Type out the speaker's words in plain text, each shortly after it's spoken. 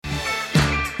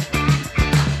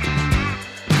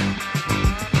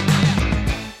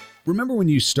Remember when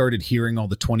you started hearing all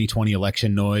the 2020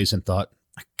 election noise and thought,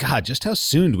 God, just how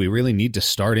soon do we really need to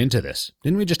start into this?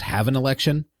 Didn't we just have an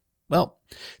election? Well,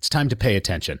 it's time to pay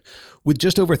attention. With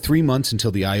just over 3 months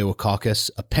until the Iowa caucus,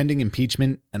 a pending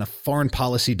impeachment, and a foreign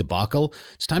policy debacle,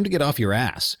 it's time to get off your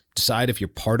ass. Decide if you're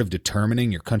part of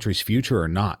determining your country's future or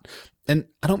not. And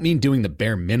I don't mean doing the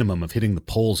bare minimum of hitting the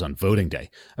polls on voting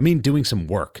day. I mean doing some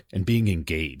work and being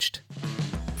engaged.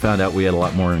 Found out we had a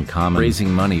lot more in common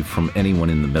raising money from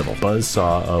anyone in the middle.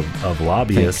 Buzzsaw of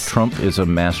lobbyists. Trump is a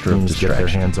master of distraction. Get their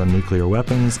hands on nuclear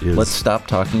weapons. Let's stop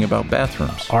talking about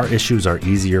bathrooms. Our issues are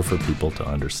easier for people to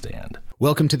understand.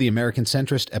 Welcome to the American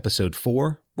Centrist, Episode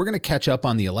 4. We're going to catch up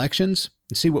on the elections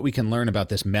and see what we can learn about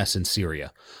this mess in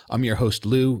Syria. I'm your host,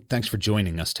 Lou. Thanks for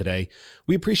joining us today.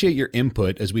 We appreciate your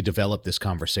input as we develop this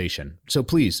conversation. So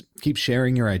please keep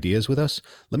sharing your ideas with us.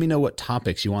 Let me know what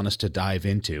topics you want us to dive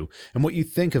into and what you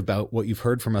think about what you've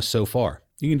heard from us so far.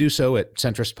 You can do so at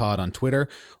CentristPod on Twitter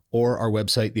or our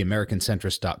website,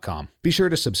 theamericancentrist.com. Be sure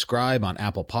to subscribe on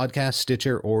Apple Podcasts,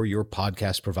 Stitcher, or your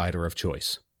podcast provider of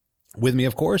choice. With me,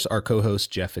 of course, our co-hosts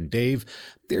Jeff and Dave.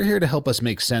 They're here to help us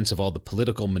make sense of all the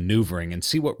political maneuvering and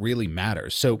see what really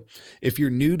matters. So if you're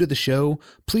new to the show,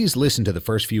 please listen to the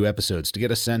first few episodes to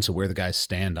get a sense of where the guys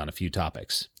stand on a few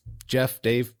topics. Jeff,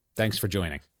 Dave, thanks for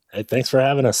joining. Hey, thanks for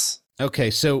having us.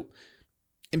 Okay, so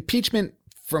impeachment,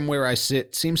 from where I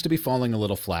sit, seems to be falling a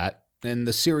little flat, and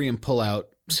the Syrian pullout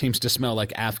seems to smell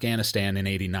like Afghanistan in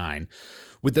 '89.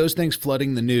 With those things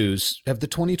flooding the news, have the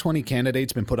 2020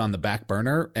 candidates been put on the back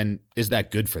burner, and is that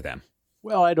good for them?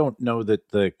 Well, I don't know that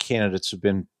the candidates have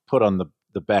been put on the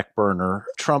back burner.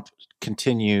 Trump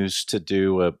continues to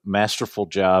do a masterful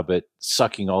job at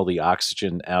sucking all the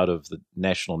oxygen out of the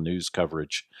national news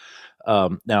coverage.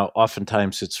 Now,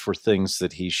 oftentimes it's for things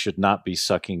that he should not be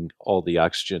sucking all the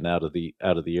oxygen out of the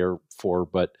air for,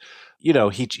 but you know,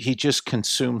 he just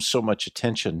consumes so much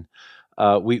attention.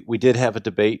 We did have a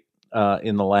debate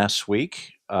in the last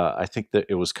week. I think that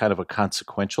it was kind of a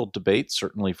consequential debate,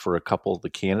 certainly for a couple of the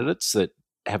candidates that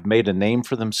have made a name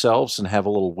for themselves and have a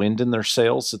little wind in their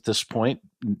sails at this point,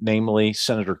 namely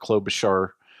Senator Klobuchar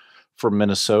from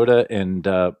Minnesota and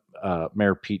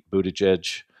Mayor Pete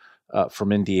Buttigieg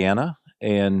from Indiana.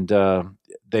 And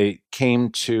they came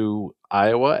to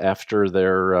Iowa after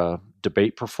their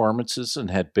debate performances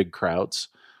and had big crowds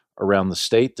around the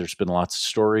state. There's been lots of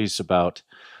stories about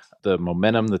the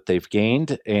momentum that they've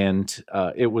gained. And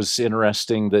it was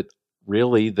interesting that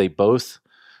really they both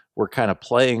were kind of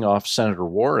playing off Senator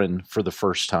Warren for the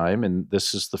first time. And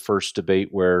this is the first debate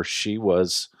where she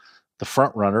was the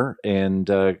front runner and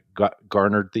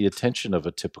garnered the attention of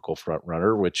a typical front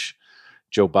runner, which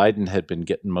Joe Biden had been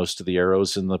getting most of the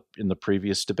arrows in the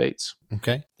previous debates.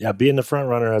 Okay. Yeah, being the front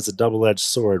runner has a double-edged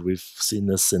sword. We've seen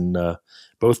this in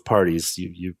both parties.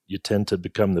 You tend to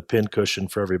become the pincushion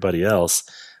for everybody else.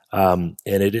 And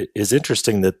it is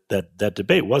interesting that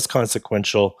debate was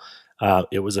consequential.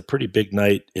 It was a pretty big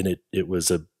night, and it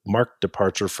was a marked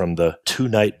departure from the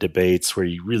two-night debates where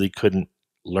you really couldn't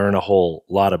learn a whole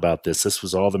lot about this. This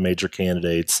was all the major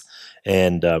candidates,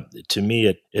 and to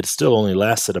me, it still only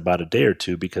lasted about a day or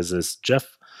two because, as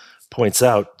Jeff points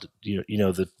out,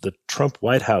 the Trump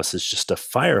White House is just a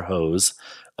fire hose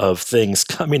of things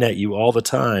coming at you all the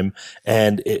time,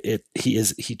 and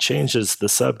he changes the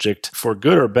subject for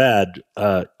good or bad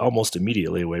almost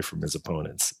immediately away from his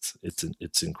opponents.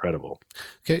 It's incredible.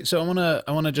 Okay, so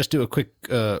I wanna just do a quick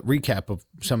recap of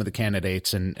some of the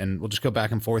candidates, and we'll just go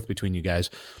back and forth between you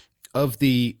guys. Of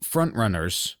the front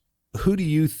runners, who do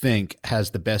you think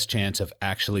has the best chance of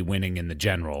actually winning in the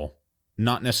general?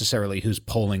 Not necessarily who's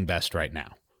polling best right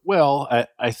now. Well,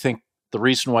 I think the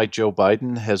reason why Joe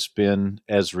Biden has been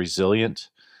as resilient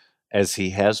as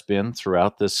he has been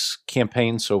throughout this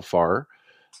campaign so far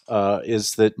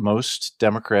is that most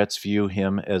Democrats view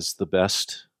him as the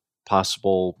best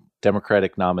possible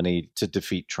Democratic nominee to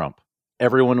defeat Trump.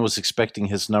 Everyone was expecting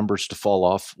his numbers to fall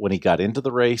off when he got into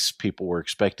the race. People were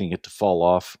expecting it to fall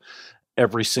off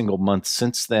every single month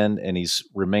since then, and he's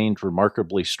remained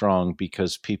remarkably strong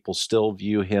because people still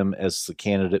view him as the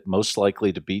candidate most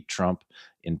likely to beat Trump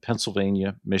in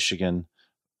Pennsylvania, Michigan,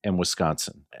 and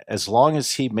Wisconsin. As long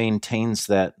as he maintains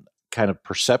that kind of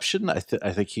perception, I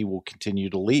think he will continue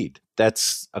to lead.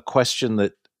 That's a question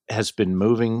that has been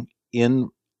moving in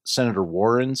Senator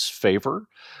Warren's favor.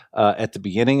 At the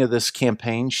beginning of this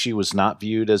campaign, she was not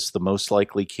viewed as the most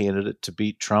likely candidate to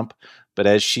beat Trump. But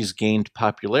as she's gained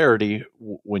popularity,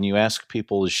 when you ask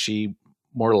people, is she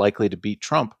more likely to beat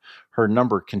Trump, her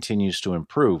number continues to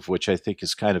improve, which I think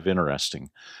is kind of interesting.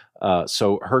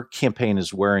 So her campaign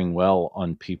is wearing well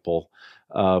on people.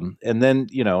 And then,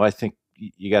 I think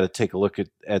you got to take a look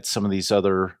at some of these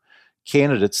other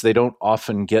candidates, they don't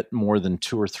often get more than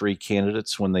 2 or 3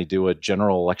 candidates when they do a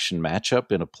general election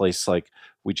matchup in a place like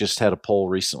we just had a poll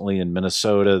recently in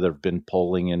Minnesota. There have been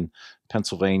polling in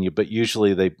Pennsylvania, but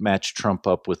usually they match Trump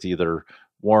up with either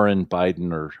Warren,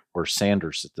 Biden, or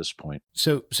Sanders at this point.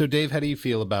 So Dave, how do you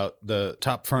feel about the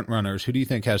top front runners? Who do you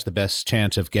think has the best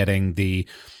chance of getting the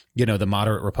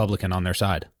moderate Republican on their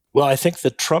side? Well, I think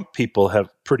the Trump people have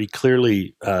pretty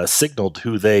clearly signaled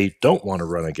who they don't want to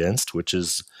run against, which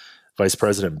is Vice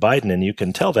President Biden. And you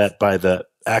can tell that by the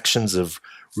actions of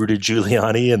Rudy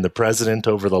Giuliani and the president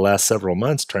over the last several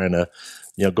months, trying to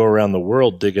go around the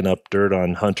world digging up dirt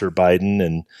on Hunter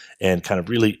Biden and kind of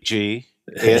really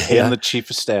and the chief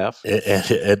of staff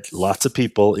and lots of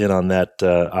people in on that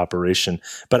operation.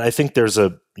 But I think there's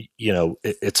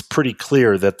it's pretty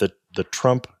clear that the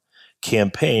Trump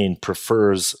campaign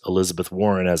prefers Elizabeth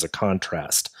Warren as a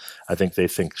contrast. I think they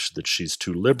think that she's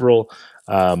too liberal.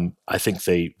 I think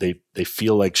they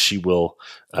feel like she will.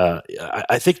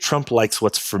 I think Trump likes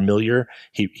what's familiar.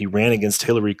 He ran against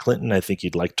Hillary Clinton. I think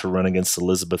he'd like to run against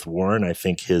Elizabeth Warren. I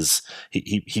think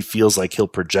he feels like he'll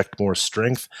project more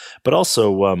strength, but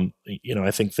also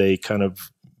I think they kind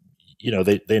of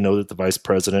they know that the vice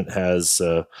president has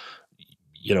a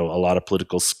lot of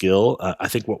political skill. I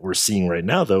think what we're seeing right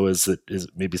now, though, is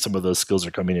maybe some of those skills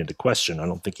are coming into question. I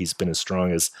don't think he's been as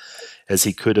strong as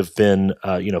he could have been,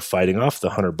 fighting off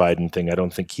the Hunter Biden thing. I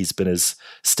don't think he's been as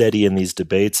steady in these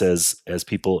debates as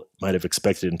people might have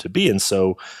expected him to be. And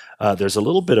so there's a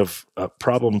little bit of a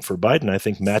problem for Biden, I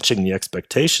think, matching the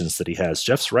expectations that he has.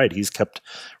 Jeff's right. He's kept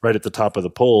right at the top of the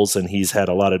polls, and he's had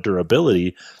a lot of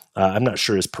durability. I'm not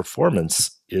sure his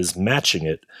performance is matching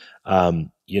it.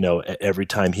 Every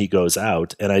time he goes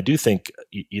out. And I do think,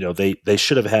 they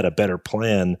should have had a better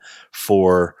plan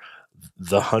for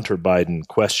the Hunter Biden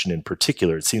question in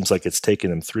particular. It seems like it's taken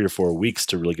them 3 or 4 weeks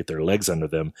to really get their legs under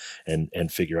them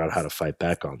and figure out how to fight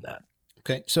back on that.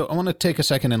 Okay. So I want to take a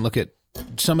second and look at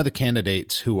some of the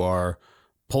candidates who are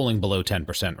polling below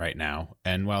 10% right now.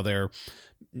 And while they're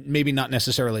maybe not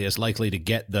necessarily as likely to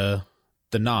get the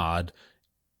nod,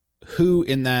 who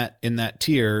in that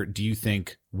tier do you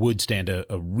think would stand a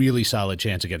really solid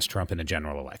chance against Trump in a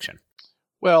general election?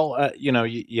 Well,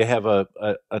 you have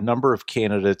a number of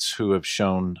candidates who have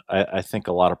shown, I think,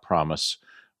 a lot of promise.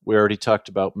 We already talked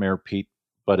about Mayor Pete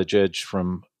Buttigieg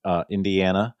from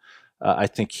Indiana. I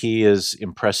think he is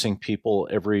impressing people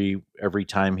every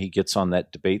time he gets on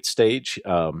that debate stage.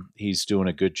 He's doing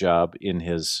a good job in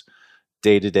his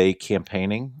day-to-day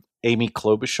campaigning. Amy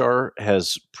Klobuchar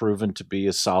has proven to be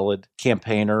a solid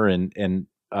campaigner, and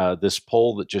this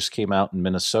poll that just came out in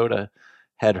Minnesota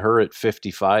had her at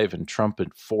 55 and Trump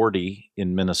at 40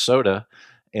 in Minnesota.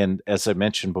 And as I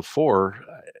mentioned before,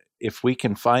 if we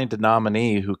can find a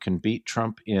nominee who can beat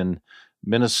Trump in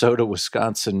Minnesota,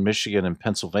 Wisconsin, Michigan, and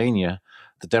Pennsylvania,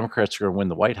 the Democrats are going to win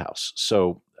the White House.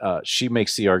 So she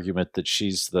makes the argument that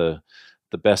she's the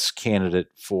best candidate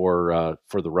for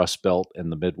the Rust Belt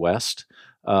and the Midwest.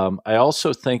 I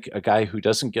also think a guy who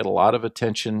doesn't get a lot of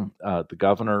attention, the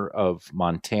governor of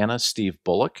Montana, Steve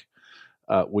Bullock,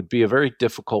 would be a very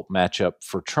difficult matchup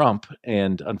for Trump.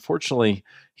 And unfortunately,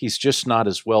 he's just not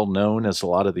as well known as a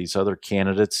lot of these other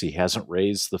candidates. He hasn't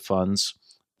raised the funds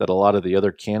that a lot of the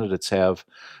other candidates have.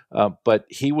 But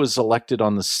he was elected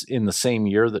in the same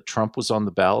year that Trump was on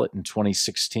the ballot in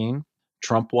 2016.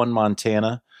 Trump won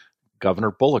Montana.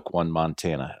 Governor Bullock won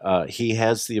Montana. He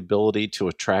has the ability to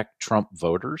attract Trump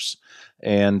voters,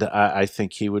 and I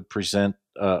think he would present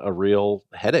a real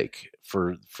headache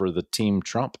for the team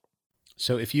Trump.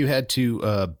 So if you had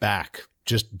to back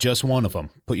just one of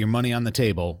them, put your money on the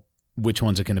table, which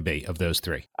one's it going to be of those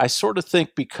 3? I sort of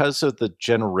think because of the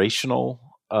generational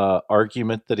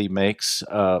argument that he makes,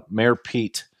 Mayor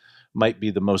Pete might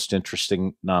be the most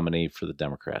interesting nominee for the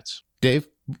Democrats. Dave,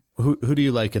 who do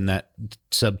you like in that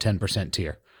sub 10%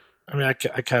 tier? I mean, I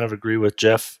kind of agree with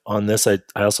Jeff on this. I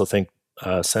also think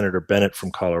Senator Bennett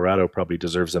from Colorado probably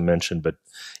deserves a mention, but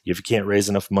if you can't raise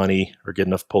enough money or get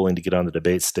enough polling to get on the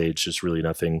debate stage, there's really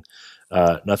nothing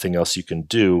else you can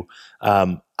do.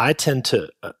 I tend to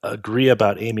agree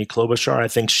about Amy Klobuchar. I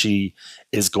think she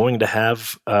is going to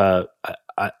have.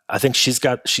 I think she's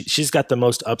got the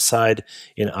most upside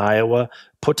in Iowa.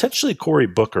 Potentially Cory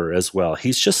Booker as well.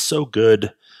 He's just so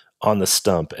good on the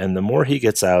stump, and the more he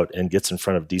gets out and gets in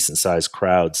front of decent sized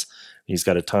crowds, he's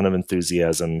got a ton of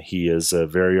enthusiasm. He is a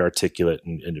very articulate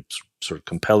and a sort of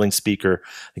compelling speaker.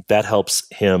 I think that helps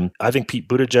him. I think Pete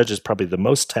Buttigieg is probably the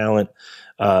most talent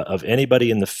of anybody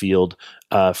in the field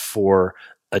for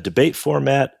a debate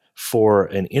format, for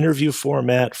an interview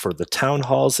format, for the town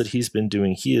halls that he's been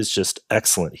doing, he is just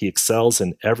excellent. He excels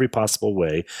in every possible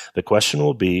way. The question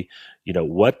will be,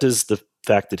 what does the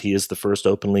fact that he is the first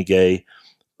openly gay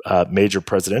major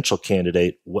presidential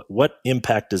candidate, what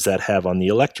impact does that have on the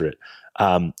electorate?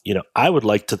 I would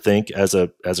like to think, as a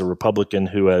Republican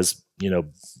who has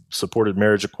supported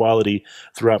marriage equality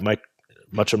throughout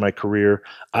much of my career,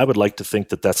 I would like to think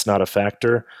that that's not a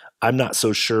factor. I'm not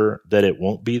so sure that it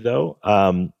won't be, though.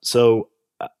 But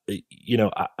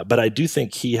I do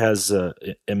think he has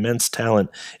immense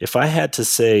talent. If I had to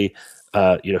say,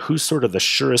 who's sort of the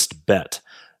surest bet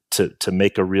to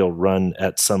make a real run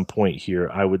at some point here,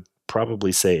 I would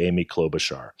probably say Amy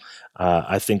Klobuchar.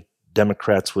 I think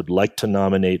Democrats would like to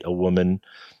nominate a woman,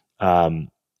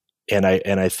 and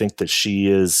I think that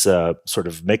she is sort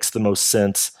of makes the most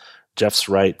sense. Jeff's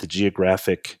right. The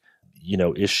geographic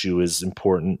issue is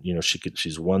important.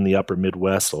 She's won the Upper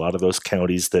Midwest. A lot of those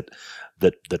counties that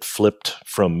flipped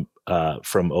from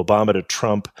Obama to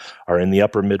Trump are in the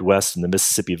Upper Midwest and the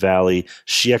Mississippi Valley.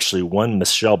 She actually won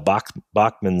Michelle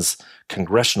Bachmann's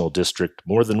congressional district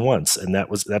more than once, and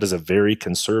that is a very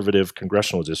conservative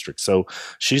congressional district. So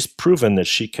she's proven that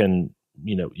she can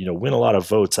win a lot of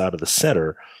votes out of the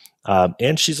center,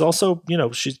 and she's also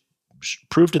she's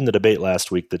proved in the debate last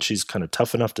week that she's kind of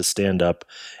tough enough to stand up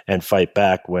and fight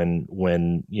back when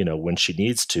she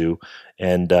needs to.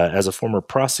 And as a former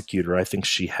prosecutor, I think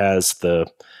she has the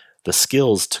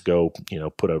skills to go,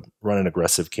 run an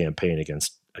aggressive campaign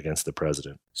against the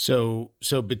president. So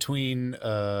between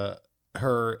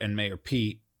her and Mayor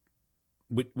Pete,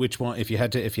 which one, if you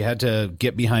had to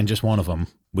get behind just one of them,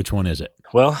 which one is it?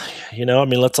 Well,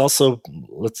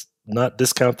 let's not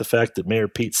discount the fact that Mayor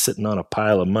Pete's sitting on a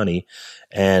pile of money,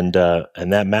 and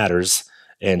that matters.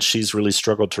 And she's really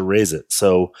struggled to raise it.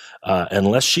 So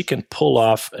unless she can pull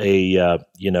off a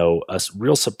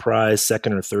real surprise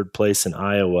second or third place in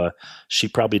Iowa, she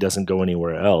probably doesn't go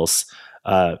anywhere else.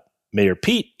 Mayor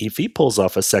Pete, if he pulls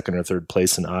off a second or third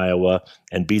place in Iowa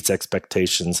and beats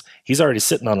expectations, he's already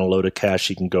sitting on a load of cash.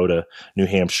 He can go to New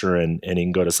Hampshire and he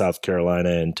can go to South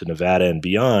Carolina and to Nevada and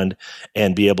beyond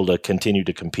and be able to continue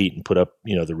to compete and put up,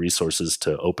 the resources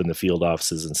to open the field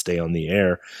offices and stay on the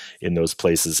air in those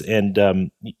places. And,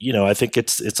 I think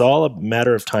it's all a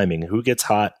matter of timing. Who gets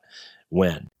hot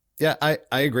when? Yeah, I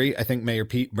agree. I think Mayor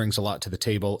Pete brings a lot to the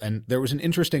table. And there was an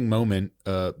interesting moment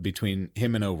between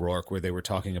him and O'Rourke where they were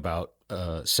talking about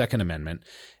Second Amendment.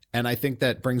 And I think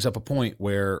that brings up a point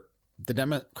where the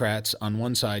Democrats, on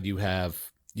one side, you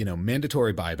have,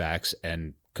 mandatory buybacks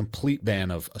and complete ban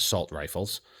of assault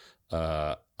rifles.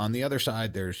 On the other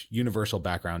side, there's universal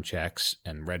background checks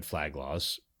and red flag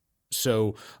laws.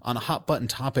 So on a hot button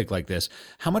topic like this,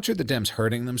 how much are the Dems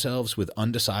hurting themselves with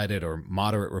undecided or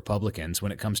moderate Republicans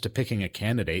when it comes to picking a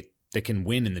candidate that can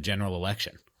win in the general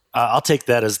election? I'll take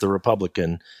that as the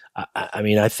Republican.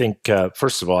 I think,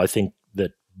 first of all, I think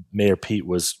that Mayor Pete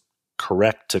was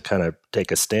correct to kind of take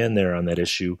a stand there on that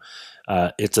issue.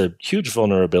 It's a huge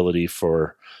vulnerability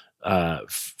for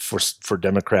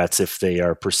Democrats if they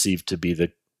are perceived to be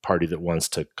the party that wants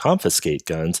to confiscate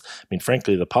guns. I mean,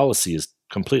 frankly, the policy is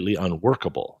completely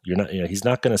unworkable. He's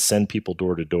not going to send people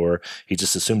door to door. He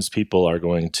just assumes people are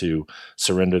going to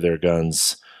surrender their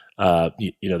guns,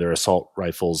 their assault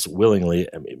rifles willingly.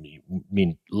 I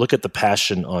mean, look at the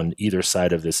passion on either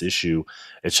side of this issue.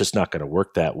 It's just not going to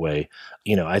work that way.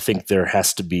 I think there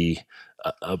has to be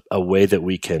a way that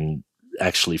we can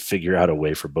actually figure out a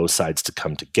way for both sides to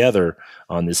come together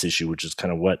on this issue, which is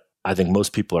kind of what I think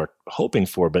most people are hoping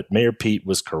for. But Mayor Pete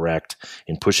was correct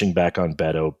in pushing back on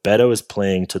Beto. Beto is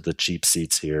playing to the cheap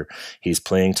seats here. He's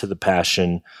playing to the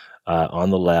passion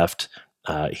on the left.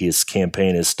 His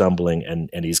campaign is stumbling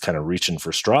and he's kind of reaching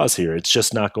for straws here. It's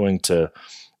just not going to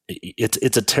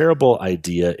it's a terrible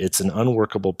idea. It's an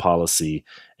unworkable policy.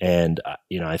 And,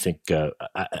 I think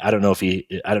I don't know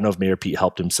if Mayor Pete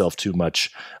helped himself too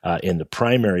much in the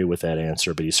primary with that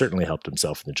answer, but he certainly helped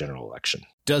himself in the general election.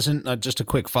 Just a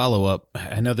quick follow up.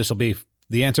 I know this will be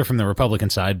the answer from the Republican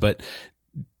side, but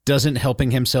doesn't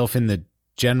helping himself in the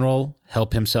general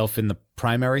help himself in the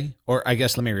primary? Or I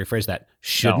guess let me rephrase that.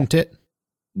 Shouldn't it?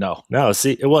 No.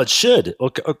 See, well, it should,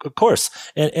 of course,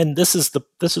 and this is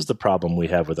the problem we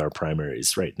have with our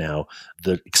primaries right now.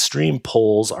 The extreme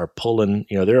polls are pulling.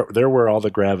 They're where all the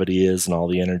gravity is, and all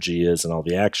the energy is, and all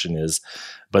the action is.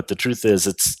 But the truth is,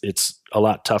 it's a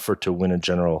lot tougher to win a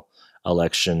general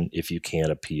election if you can't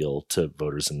appeal to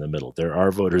voters in the middle. There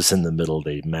are voters in the middle.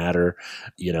 They matter.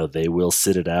 They will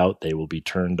sit it out. They will be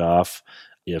turned off.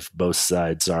 if both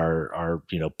sides are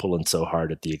pulling so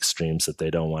hard at the extremes that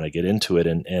they don't want to get into it.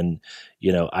 And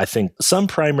I think some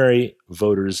primary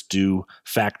voters do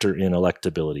factor in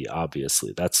electability.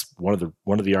 Obviously, that's one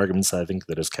of the arguments I think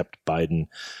that has kept Biden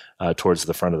towards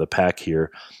the front of the pack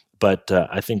here. But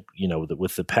I think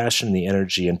with the passion, the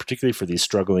energy, and particularly for these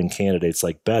struggling candidates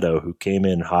like Beto, who came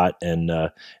in hot and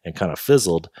kind of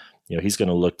fizzled, he's going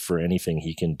to look for anything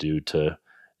he can do to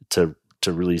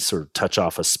really sort of touch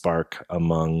off a spark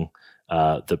among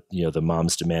the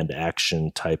moms demand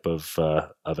action type of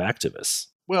activists.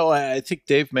 Well, I think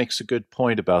Dave makes a good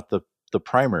point about the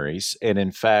primaries, and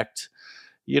in fact,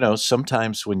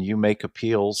 sometimes when you make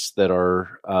appeals that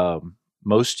are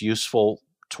most useful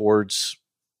towards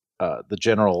the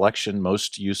general election,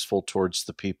 most useful towards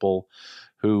the people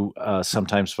who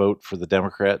sometimes vote for the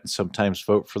Democrat and sometimes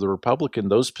vote for the Republican,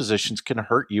 those positions can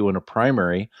hurt you in a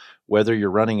primary, whether you're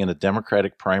running in a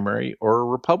Democratic primary or a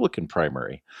Republican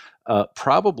primary.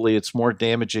 Probably it's more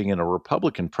damaging in a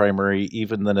Republican primary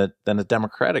even than a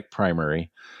Democratic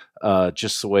primary,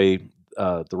 just the way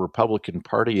the Republican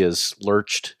Party is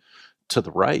lurched to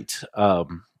the right.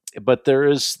 But there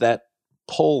is that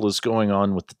poll is going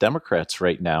on with the Democrats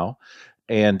right now.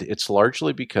 And it's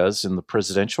largely because in the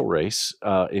presidential race,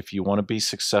 if you want to be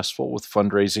successful with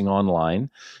fundraising online,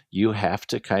 you have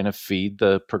to kind of feed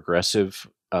the progressive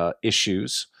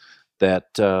issues that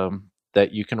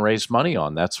you can raise money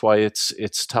on. That's why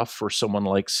it's tough for someone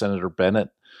like Senator Bennett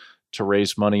to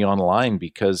raise money online,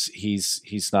 because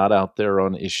he's not out there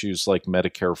on issues like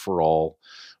Medicare for all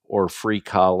or free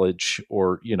college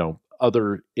or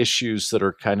other issues that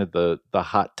are kind of the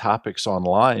hot topics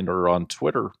online or on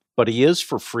Twitter. But he is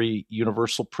for free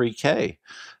universal pre-K.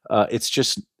 It's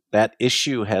just that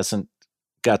issue hasn't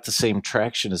got the same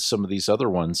traction as some of these other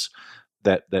ones.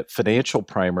 That financial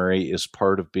primary is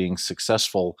part of being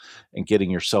successful and getting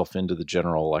yourself into the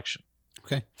general election.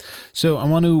 Okay, so I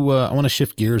want to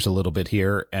shift gears a little bit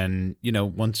here, and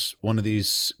once one of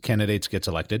these candidates gets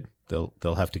elected,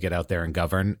 they'll have to get out there and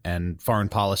govern, and foreign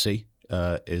policy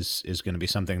is going to be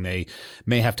something they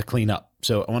may have to clean up.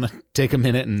 So I want to take a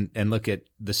minute and look at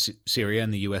the Syria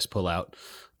and the U.S. pullout.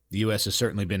 The U.S. has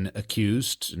certainly been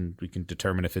accused, and we can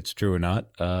determine if it's true or not,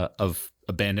 of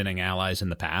abandoning allies in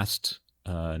the past.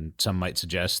 And some might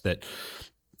suggest that,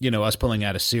 us pulling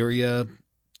out of Syria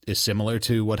is similar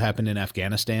to what happened in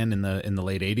Afghanistan in the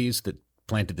late 80s that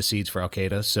planted the seeds for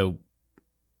al-Qaeda. So,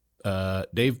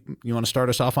 Dave, you want to start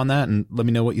us off on that and let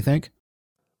me know what you think?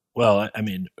 Well, I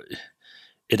mean,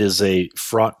 it is a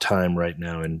fraught time right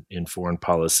now in foreign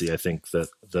policy. I think that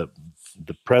the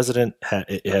president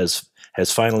has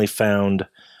finally found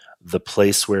the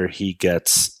place where he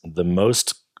gets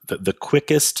the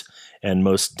quickest and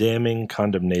most damning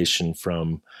condemnation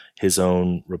from his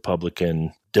own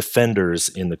Republican defenders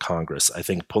in the Congress. I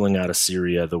think pulling out of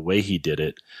Syria the way he did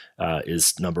it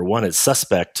is, number one, it's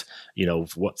suspect,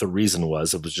 what the reason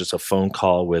was. It was just a phone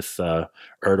call with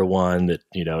Erdogan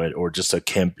that, or just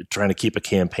trying to keep a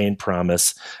campaign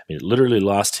promise. I mean, it literally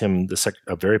lost him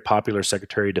a very popular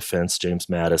Secretary of Defense, James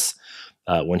Mattis,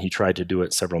 when he tried to do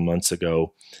it several months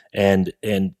ago. And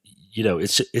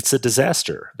it's a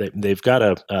disaster. They've got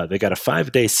a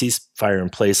 5-day ceasefire in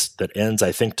place that ends,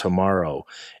 I think, tomorrow.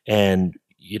 And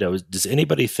does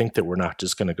anybody think that we're not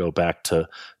just going to go back to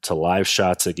live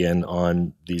shots again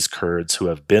on these Kurds who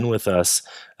have been with us,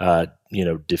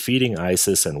 defeating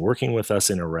ISIS and working with us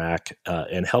in Iraq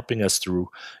and helping us through,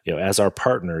 as our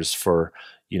partners for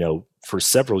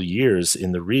several years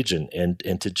in the region,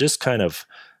 and to just kind of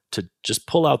to just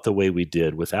pull out the way we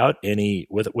did without any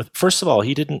first of all,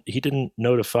 he didn't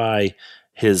notify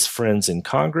his friends in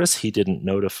Congress. He didn't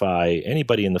notify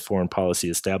anybody in the foreign policy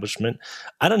establishment.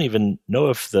 I don't even know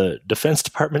if the Defense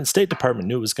Department, State Department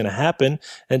knew it was going to happen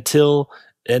until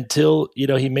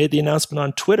he made the announcement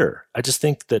on Twitter. I just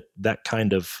think that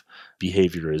kind of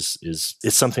behavior is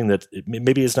something that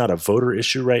maybe is not a voter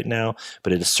issue right now,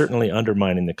 but it is certainly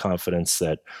undermining the confidence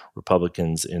that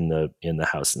Republicans in the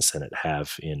House and Senate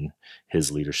have in his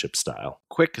leadership style.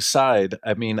 Quick aside,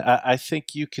 I mean, I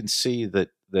think you can see that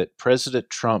President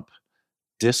Trump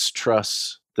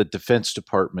distrusts the Defense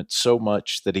Department so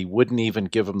much that he wouldn't even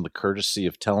give them the courtesy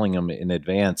of telling them in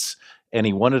advance, and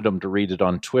he wanted them to read it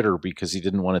on Twitter because he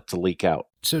didn't want it to leak out.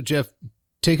 So, Jeff,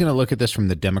 taking a look at this from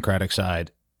the Democratic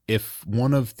side, if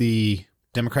one of the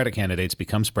Democratic candidates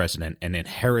becomes president and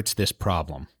inherits this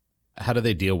problem, how do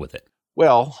they deal with it?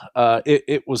 Well,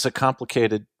 it was a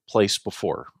complicated place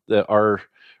before. Our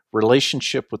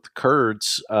relationship with the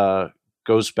Kurds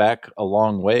goes back a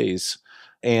long ways.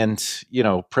 And,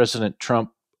 President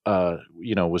Trump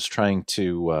was trying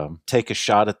to take a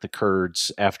shot at the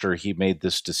Kurds after he made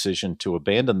this decision to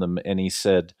abandon them. And he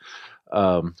said,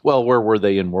 well, where were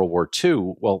they in World War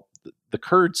II? Well, the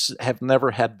Kurds have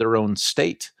never had their own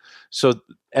state. So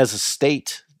as a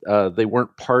state, they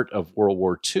weren't part of World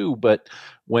War II. But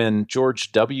when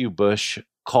George W. Bush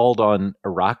called on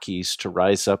Iraqis to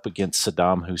rise up against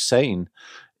Saddam Hussein,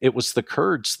 it was the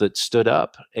Kurds that stood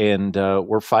up and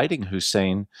were fighting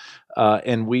Hussein.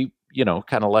 And we,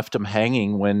 kind of left them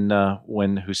hanging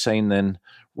when Hussein then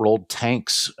rolled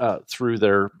tanks through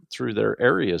their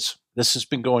areas. This has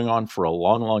been going on for a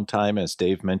long, long time. As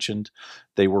Dave mentioned,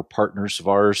 they were partners of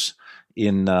ours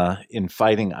in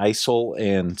fighting ISIL,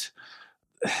 and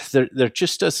there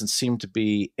just doesn't seem to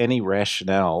be any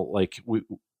rationale.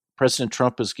 President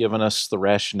Trump has given us the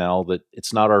rationale that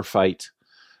it's not our fight.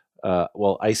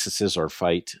 ISIS is our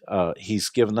fight. He's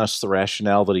given us the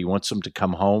rationale that he wants them to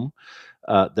come home.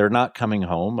 They're not coming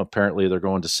home. Apparently, they're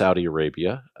going to Saudi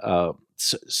Arabia.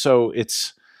 So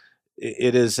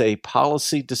it is a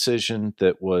policy decision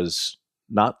that was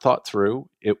not thought through.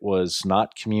 It was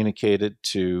not communicated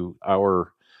to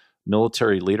our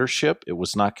military leadership. It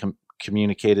was not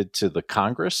communicated to the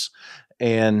Congress.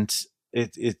 And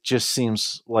it just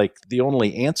seems like the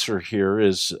only answer here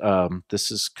is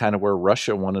this is kind of where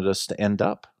Russia wanted us to end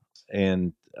up.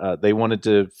 And they wanted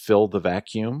to fill the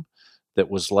vacuum that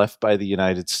was left by the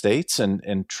United States,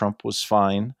 and Trump was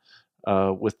fine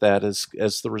with that as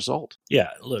the result.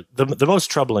 Yeah, look, the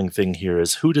most troubling thing here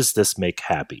is, who does this make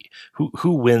happy?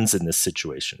 Who wins in this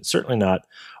situation? Certainly not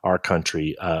our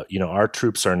country. Our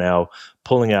troops are now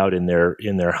pulling out in their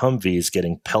Humvees,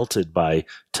 getting pelted by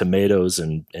tomatoes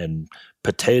and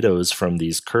potatoes from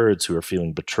these Kurds who are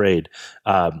feeling betrayed.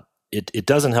 It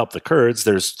doesn't help the Kurds.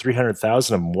 There's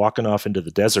 300,000 of them walking off into the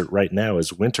desert right now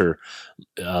as winter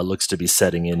looks to be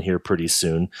setting in here pretty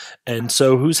soon. And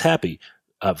so who's happy?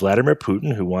 Vladimir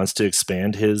Putin, who wants to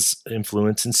expand his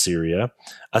influence in Syria,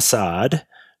 Assad,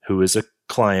 who is a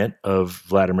client of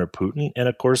Vladimir Putin, and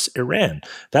of course Iran.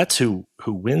 That's who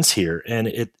wins here. And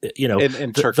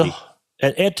and Turkey.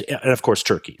 And of course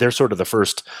Turkey. They're sort of the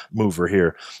first mover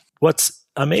here. What's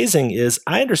amazing is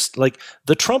I understand,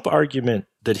 the Trump argument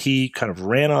that he kind of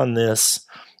ran on this,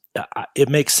 it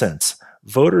makes sense.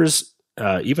 Voters,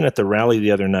 even at the rally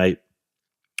the other night,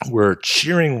 were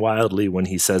cheering wildly when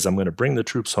he says, I'm going to bring the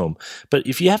troops home. But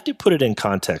if you have to put it in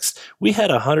context, we had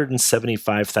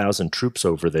 175,000 troops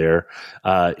over there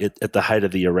at the height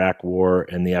of the Iraq War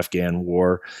and the Afghan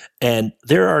War. And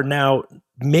there are now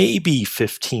maybe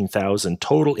 15,000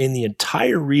 total in the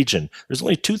entire region. There's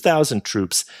only 2,000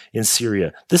 troops in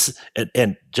Syria.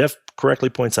 And Jeff correctly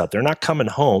points out, they're not coming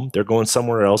home. They're going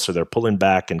somewhere else, or they're pulling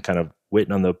back and kind of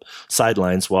waiting on the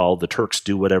sidelines while the Turks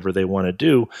do whatever they want to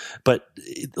do. But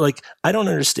I don't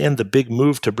understand the big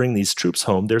move to bring these troops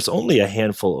home. There's only a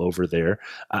handful over there.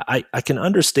 I can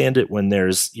understand it when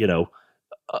there's,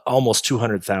 almost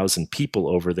 200,000 people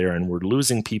over there, and we're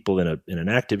losing people in an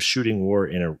active shooting war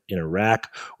in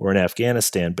Iraq or in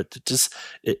Afghanistan. But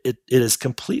it is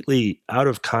completely out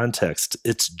of context.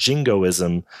 It's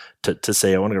jingoism to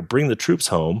say, I want to bring the troops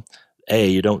home. A,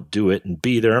 you don't do it, and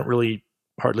B, there aren't really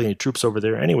hardly any troops over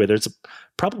there anyway. There's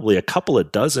probably a couple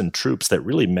of dozen troops that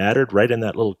really mattered right in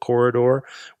that little corridor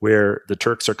where the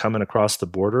Turks are coming across the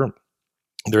border.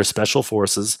 They're special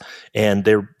forces, and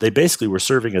they basically were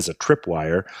serving as a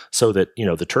tripwire so that,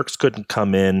 the Turks couldn't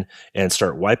come in and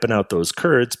start wiping out those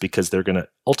Kurds, because they're going to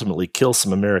ultimately kill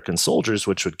some American soldiers,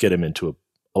 which would get them into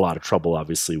a lot of trouble,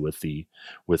 obviously, with the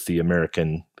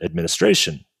American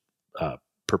administration,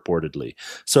 purportedly.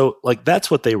 So that's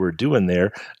what they were doing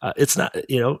there. It's not,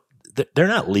 they're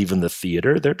not leaving the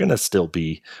theater. They're going to still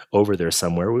be over there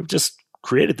somewhere. We've just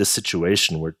created this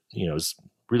situation where, it's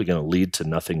really going to lead to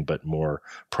nothing but more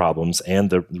problems and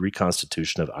the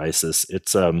reconstitution of ISIS.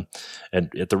 It's and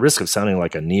at the risk of sounding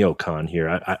like a neocon here,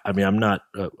 I mean, I'm not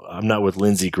with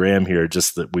Lindsey Graham here,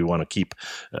 just that we want to keep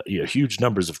huge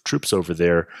numbers of troops over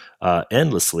there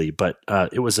endlessly. But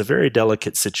it was a very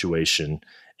delicate situation,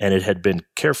 and it had been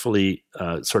carefully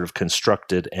sort of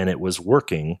constructed, and it was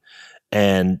working.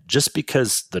 And just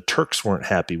because the Turks weren't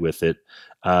happy with it,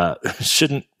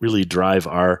 shouldn't really drive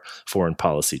our foreign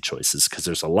policy choices, because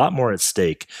there's a lot more at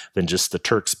stake than just the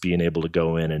Turks being able to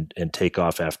go in and take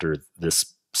off after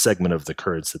this segment of the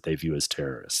Kurds that they view as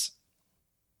terrorists.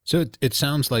 So it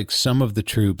sounds like some of the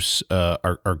troops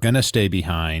are going to stay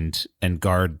behind and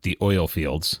guard the oil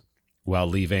fields while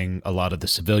leaving a lot of the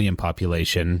civilian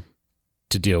population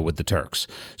to deal with the Turks.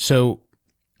 So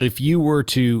if you were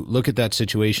to look at that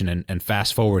situation and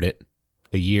fast forward it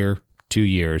a year, 2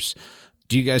 years,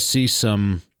 do you guys see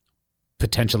some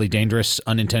potentially dangerous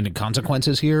unintended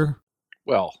consequences here?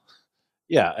 Well,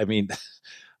 yeah, I mean,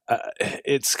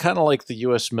 it's kind of like the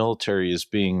U.S. military is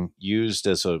being used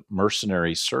as a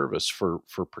mercenary service for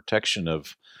protection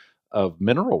of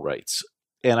mineral rights.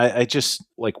 And I just,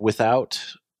 like, without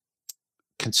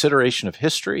consideration of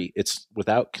history, it's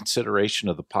without consideration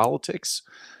of the politics.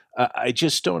 I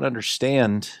just don't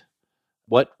understand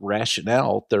what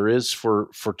rationale there is for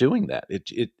doing that.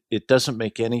 It doesn't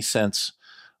make any sense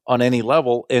on any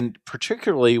level, and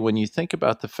particularly when you think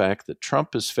about the fact that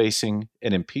Trump is facing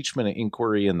an impeachment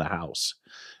inquiry in the House,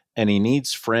 and he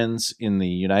needs friends in the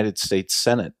United States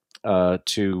Senate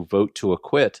to vote to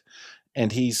acquit,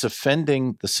 and he's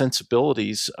offending the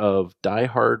sensibilities of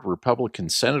diehard Republican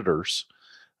senators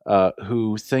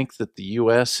who think that the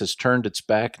U.S. has turned its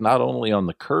back not only on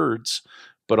the Kurds,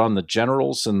 but on the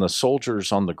generals and the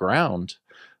soldiers on the ground.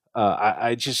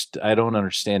 I don't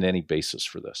understand any basis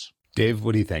for this. Dave,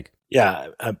 what do you think? Yeah,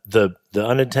 the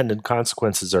unintended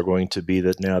consequences are going to be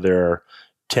that now there are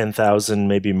 10,000,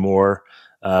 maybe more,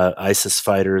 ISIS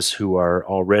fighters who are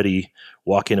already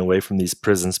walking away from these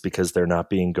prisons because they're not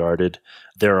being guarded.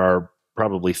 There are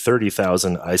probably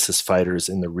 30,000 ISIS fighters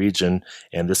in the region,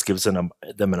 and this gives them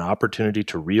an opportunity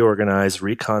to reorganize,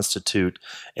 reconstitute,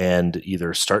 and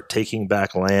either start taking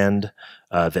back land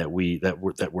that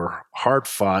were hard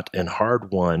fought and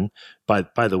hard won.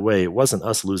 By the way, it wasn't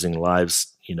us losing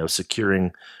lives,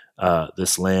 securing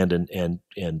this land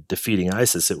and defeating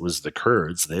ISIS. It was the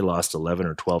Kurds. They lost 11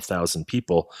 or 12,000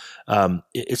 people.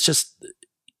 It's just.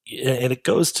 And it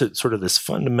goes to sort of this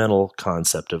fundamental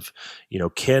concept of,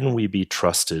 can we be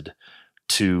trusted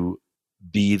to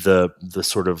be the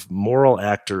sort of moral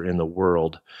actor in the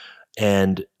world?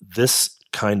 And this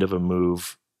kind of a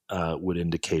move would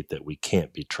indicate that we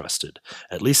can't be trusted.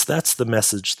 At least that's the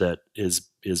message that is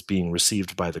being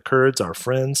received by the Kurds, our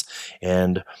friends,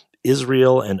 and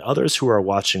Israel and others who are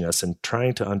watching us and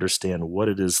trying to understand what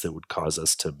it is that would cause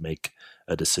us to make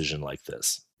a decision like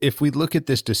this. If we look at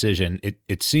this decision,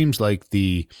 it seems like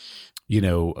the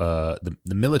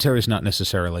military is not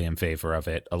necessarily in favor of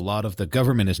it. A lot of the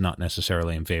government is not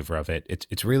necessarily in favor of it.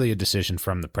 It's really a decision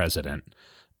from the president.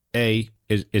 A,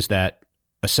 is that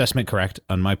assessment correct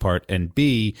on my part? And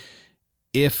B,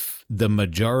 if the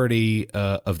majority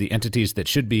of the entities that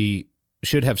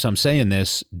should have some say in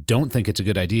this don't think it's a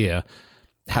good idea,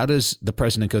 how does the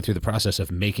president go through the process of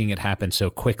making it happen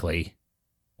so quickly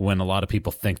when a lot of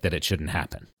people think that it shouldn't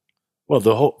happen? Well,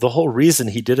 the whole reason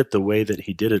he did it the way that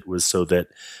he did it was so that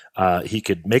he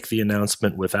could make the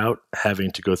announcement without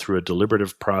having to go through a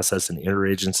deliberative process, an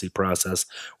interagency process,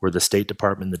 where the State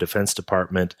Department, the Defense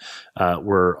Department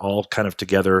were all kind of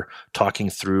together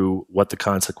talking through what the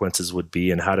consequences would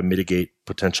be and how to mitigate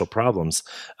potential problems.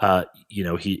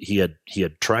 He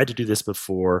had tried to do this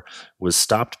before, was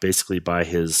stopped basically by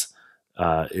his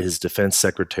defense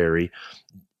secretary.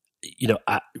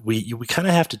 We kind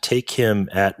of have to take him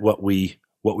at what we've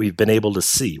been able to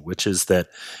see, which is that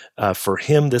for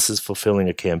him, this is fulfilling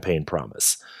a campaign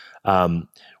promise.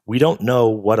 We don't know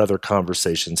what other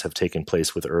conversations have taken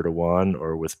place with Erdogan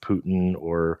or with Putin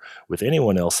or with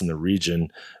anyone else in the region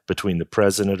between the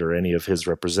president or any of his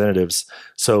representatives.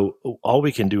 So all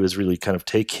we can do is really kind of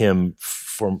take him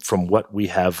from what we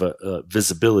have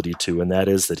visibility to, and that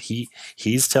is that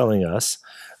he's telling us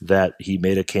that he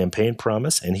made a campaign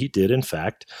promise, and he did, in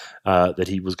fact, that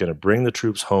he was going to bring the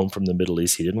troops home from the Middle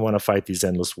East. He didn't want to fight these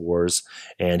endless wars,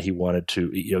 and he wanted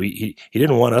to, he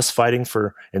didn't want us fighting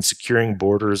for and securing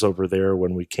borders over there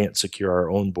when we can't secure our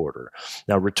own border.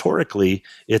 Now, rhetorically,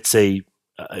 it's a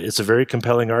very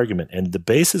compelling argument, and the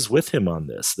base is with him on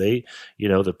this. The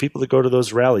people that go to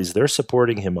those rallies, they're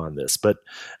supporting him on this, but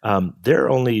they're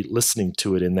only listening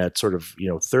to it in that sort of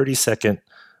 30-second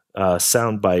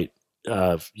soundbite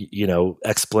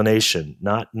explanation,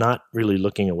 not really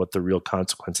looking at what the real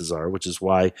consequences are, which is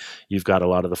why you've got a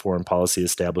lot of the foreign policy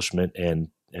establishment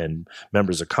and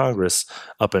members of Congress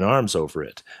up in arms over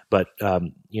it. But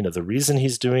the reason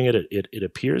he's doing it, it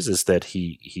appears, is that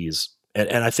he's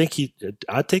and I think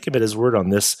I'd take him at his word on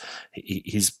this.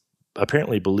 He's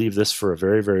apparently believed this for a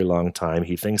very, very long time.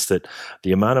 He thinks that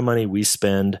the amount of money we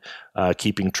spend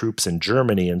keeping troops in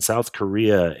Germany and South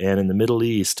Korea and in the Middle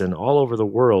East and all over the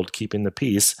world keeping the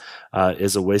peace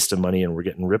is a waste of money, and we're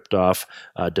getting ripped off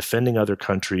defending other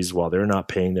countries while they're not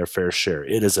paying their fair share.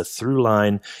 It is a through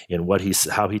line in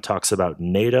how he talks about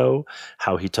NATO,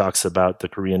 how he talks about the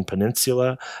Korean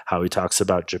Peninsula, how he talks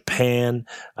about Japan,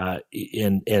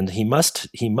 and he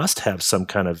must have some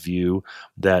kind of view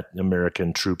that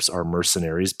American troops are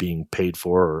mercenaries being paid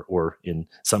for, or in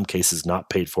some cases not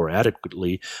paid for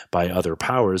adequately by other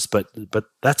powers. But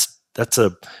that's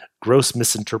a gross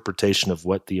misinterpretation of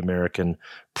what the American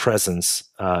presence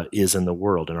is in the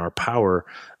world, and our power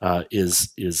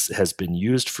has been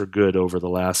used for good over the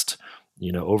last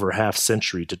over half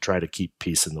century to try to keep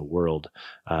peace in the world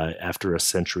after a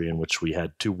century in which we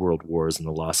had 2 world wars and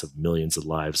the loss of millions of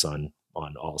lives on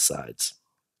all sides.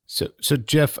 So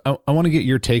Jeff, I want to get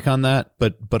your take on that,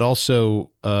 but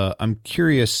also I'm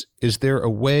curious, is there a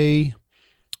way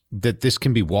that this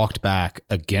can be walked back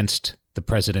against the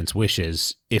president's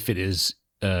wishes if it is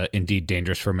indeed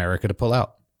dangerous for America to pull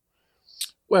out?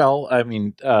 Well, I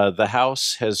mean, the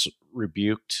House has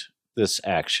rebuked this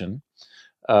action.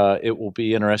 It will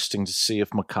be interesting to see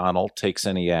if McConnell takes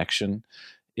any action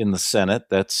in the Senate.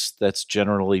 That's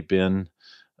generally been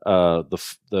the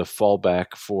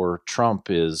fallback for Trump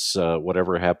is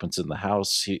whatever happens in the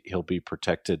House, he'll be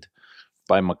protected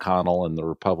by McConnell and the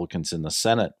Republicans in the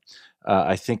Senate.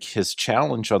 I think his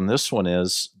challenge on this one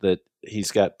is that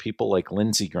he's got people like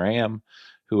Lindsey Graham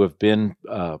who have been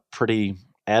pretty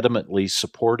adamantly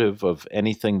supportive of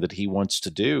anything that he wants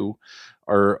to do,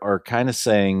 are kind of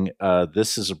saying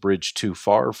this is a bridge too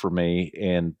far for me,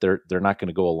 and they're not going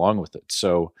to go along with it.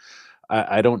 So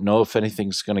I don't know if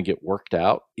anything's going to get worked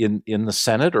out in the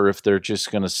Senate, or if they're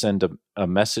just going to send a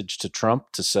message to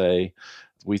Trump to say,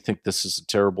 we think this is a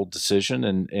terrible decision,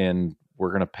 and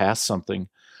we're going to pass something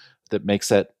that makes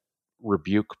that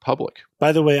rebuke public.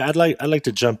 By the way, I'd like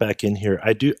to jump back in here.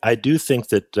 I do think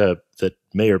that that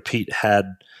Mayor Pete had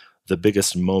the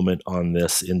biggest moment on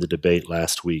this in the debate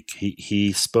last week.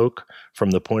 He spoke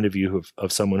from the point of view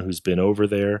of someone who's been over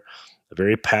there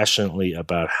very passionately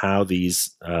about how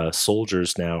these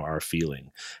soldiers now are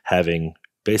feeling, having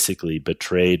basically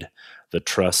betrayed the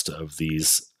trust of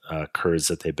these Kurds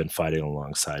that they've been fighting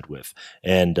alongside with.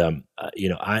 And,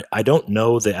 I don't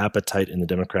know the appetite in the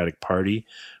Democratic Party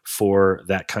for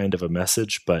that kind of a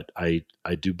message, but I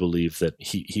do believe that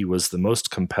he was the most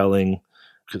compelling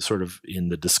sort of in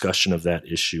the discussion of that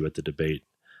issue at the debate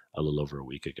a little over a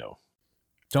week ago.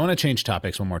 So I want to change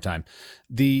topics one more time.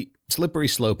 The slippery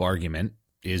slope argument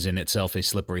is in itself a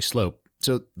slippery slope.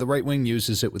 So the right wing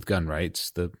uses it with gun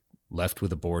rights, the left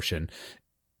with abortion.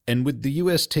 And with the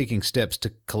U.S. taking steps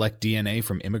to collect DNA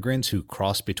from immigrants who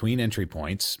cross between entry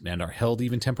points and are held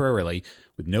even temporarily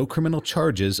with no criminal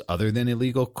charges other than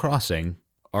illegal crossing,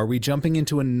 are we jumping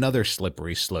into another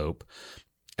slippery slope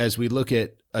as we look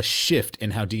at a shift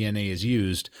in how DNA is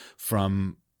used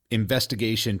from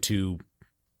investigation to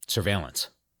surveillance?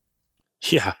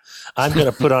 Yeah, I'm going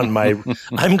to put on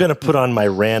my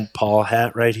Rand Paul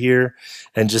hat right here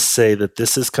and just say that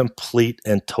this is complete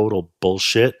and total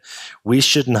bullshit. We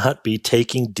should not be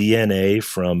taking DNA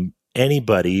from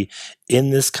anybody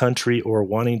in this country or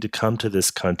wanting to come to this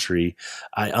country.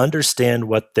 I understand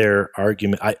what their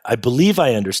argument, I believe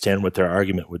I understand what their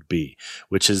argument would be,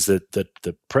 which is that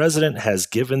the president has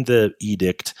given the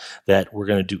edict that we're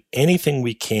going to do anything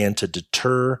we can to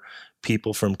deter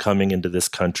people from coming into this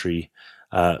country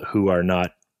who are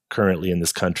not currently in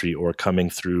this country or coming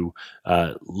through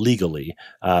legally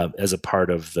as a part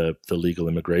of the legal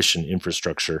immigration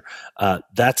infrastructure.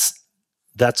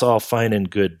 That's all fine and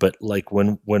good, but like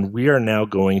when we are now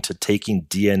going to taking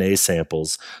DNA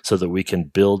samples so that we can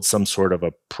build some sort of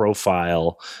a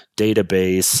profile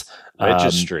database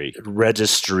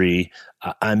registry,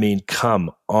 I mean,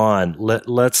 come on,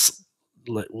 let's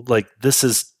this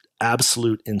is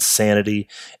absolute insanity,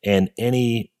 and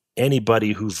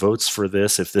anybody who votes for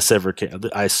this, if this ever came,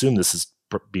 I assume this is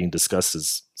being discussed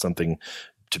as something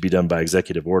to be done by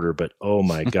executive order, but oh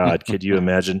my God, could you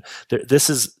imagine? This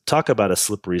is, talk about a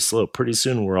slippery slope. Pretty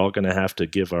soon we're all going to have to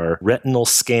give our retinal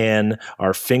scan,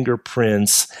 our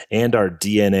fingerprints, and our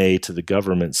DNA to the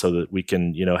government so that we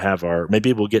can, have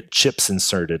maybe we'll get chips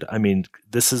inserted. I mean,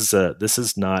 this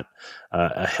is not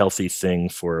a healthy thing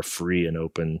for a free and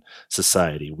open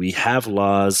society. We have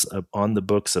laws on the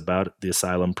books about the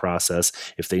asylum process.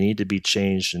 If they need to be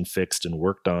changed and fixed and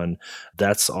worked on,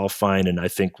 that's all fine. And I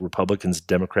think Republicans,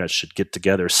 Democrats should get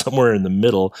together somewhere in the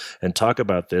middle and talk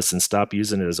about this and stop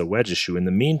using it as a wedge issue. In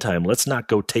the meantime, let's not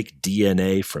go take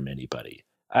DNA from anybody.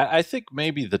 I think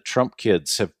maybe the Trump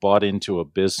kids have bought into a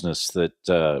business that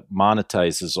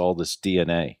monetizes all this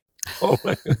DNA. Oh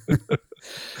my.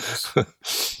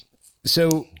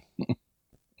 So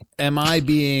am I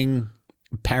being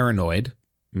paranoid?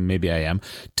 Maybe I am,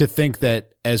 to think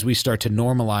that as we start to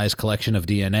normalize collection of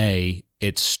DNA,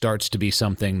 it starts to be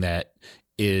something that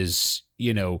is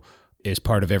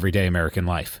part of everyday American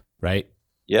life, right?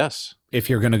 Yes. If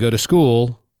you're going to go to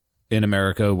school in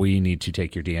America, we need to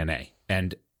take your DNA.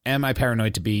 And am I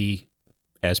paranoid to be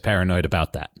as paranoid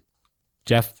about that?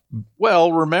 Jeff?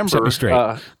 Well, remember, set me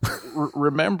straight.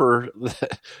 remember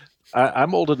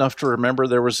I'm old enough to remember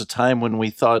there was a time when we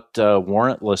thought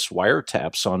warrantless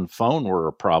wiretaps on phone were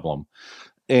a problem.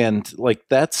 And like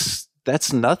that's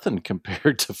nothing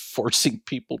compared to forcing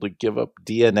people to give up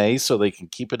DNA so they can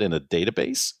keep it in a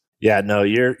database. Yeah, no,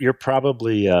 you're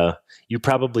probably you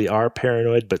probably are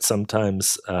paranoid, but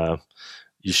sometimes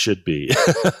you should be.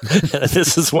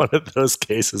 This is one of those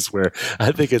cases where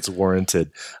I think it's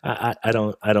warranted. I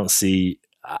don't see.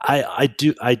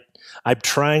 I'm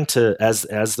trying to,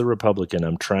 as the Republican,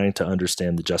 I'm trying to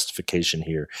understand the justification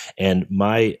here, and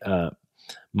my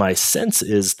sense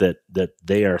is that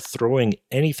they are throwing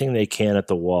anything they can at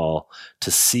the wall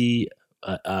to see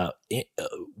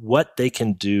what they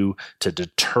can do to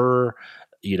deter,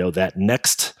 that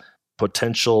next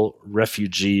potential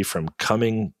refugee from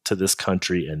coming to this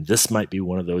country, and this might be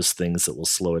one of those things that will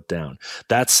slow it down.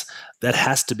 That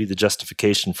has to be the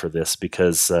justification for this,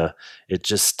 because it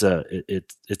just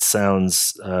it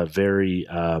sounds very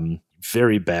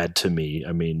very bad to me.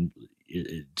 I mean,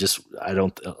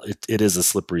 it is a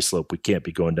slippery slope. We can't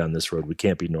be going down this road. We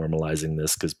can't be normalizing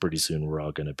this, because pretty soon we're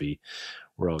all going to be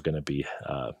in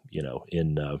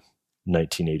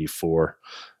 1984.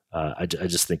 I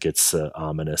just think it's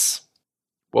ominous.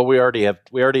 Well, we already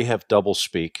have double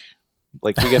speak.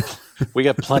 Like we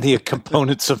got plenty of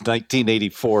components of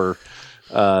 1984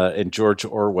 in George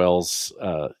Orwell's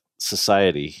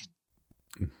society.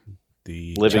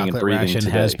 The living chocolate and breathing ration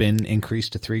today has been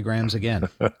increased to 3 grams again.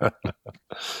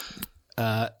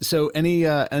 So any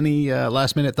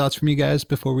last minute thoughts from you guys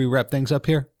before we wrap things up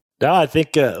here? No, I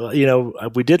think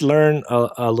we did learn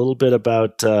a little bit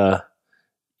about the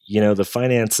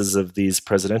finances of these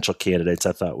presidential candidates.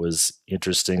 I thought was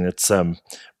interesting. It's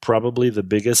probably the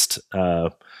biggest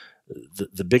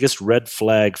red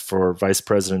flag for Vice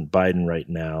President Biden right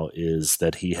now is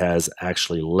that he has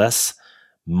actually less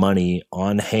money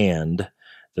on hand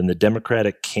than the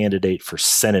Democratic candidate for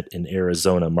Senate in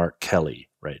Arizona, Mark Kelly,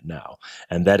 right now.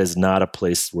 And that is not a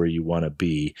place where you want to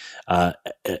be. On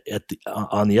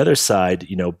the other side,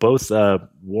 both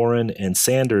Warren and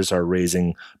Sanders are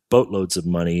raising boatloads of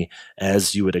money,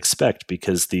 as you would expect,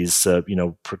 because these,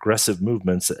 progressive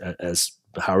movements, as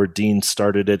Howard Dean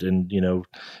started it in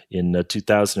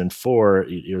 2004,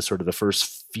 sort of the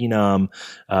first phenom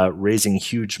raising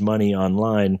huge money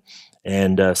online.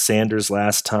 And Sanders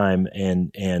last time,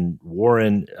 and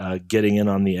Warren getting in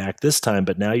on the act this time.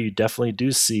 But now you definitely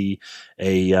do see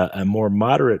a more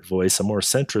moderate voice, a more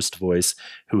centrist voice,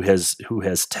 who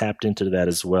has tapped into that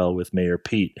as well, with Mayor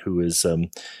Pete, who is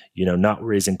not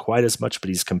raising quite as much, but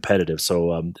he's competitive.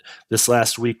 So this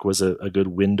last week was a good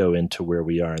window into where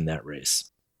we are in that race.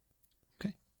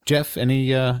 Okay, Jeff,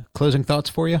 any closing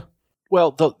thoughts for you?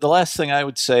 Well, the last thing I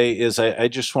would say is I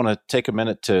just want to take a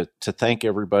minute to thank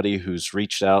everybody who's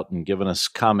reached out and given us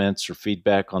comments or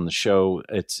feedback on the show.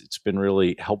 It's been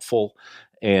really helpful,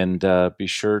 and be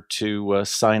sure to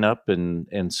sign up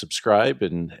and subscribe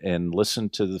and listen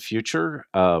to the future,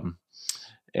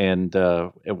 and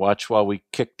watch while we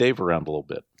kick Dave around a little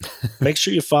bit. Make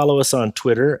sure you follow us on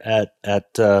Twitter at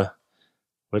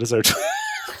what is our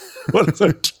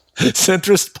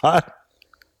centrist pod.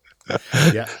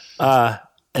 Yeah.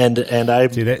 And I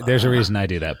see, there's a reason I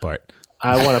do that part.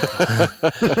 I want to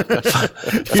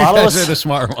follow us. Are the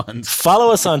smart ones.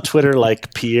 Follow us on Twitter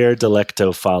like Pierre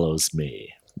Delecto follows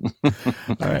me. All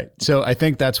right. So I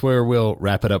think that's where we'll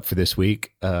wrap it up for this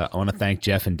week. I want to thank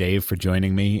Jeff and Dave for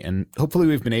joining me, and hopefully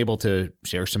we've been able to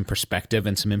share some perspective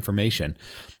and some information.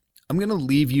 I'm going to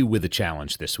leave you with a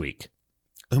challenge this week.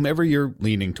 Whomever you're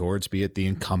leaning towards, be it the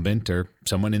incumbent or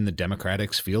someone in the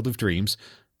Democratic's field of dreams,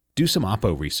 do some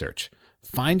Oppo research.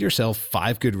 Find yourself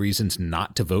 5 good reasons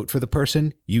not to vote for the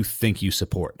person you think you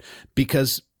support,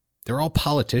 because they're all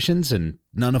politicians and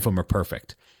none of them are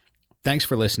perfect. Thanks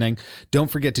for listening.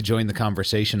 Don't forget to join the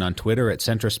conversation on Twitter at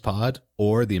CentristPod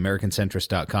or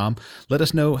theamericancentrist.com. Let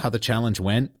us know how the challenge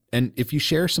went, and if you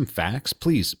share some facts,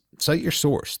 please cite your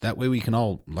source. That way we can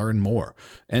all learn more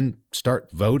and start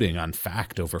voting on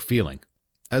fact over feeling.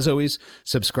 As always,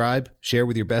 subscribe, share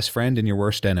with your best friend and your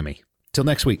worst enemy. Till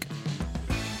next week.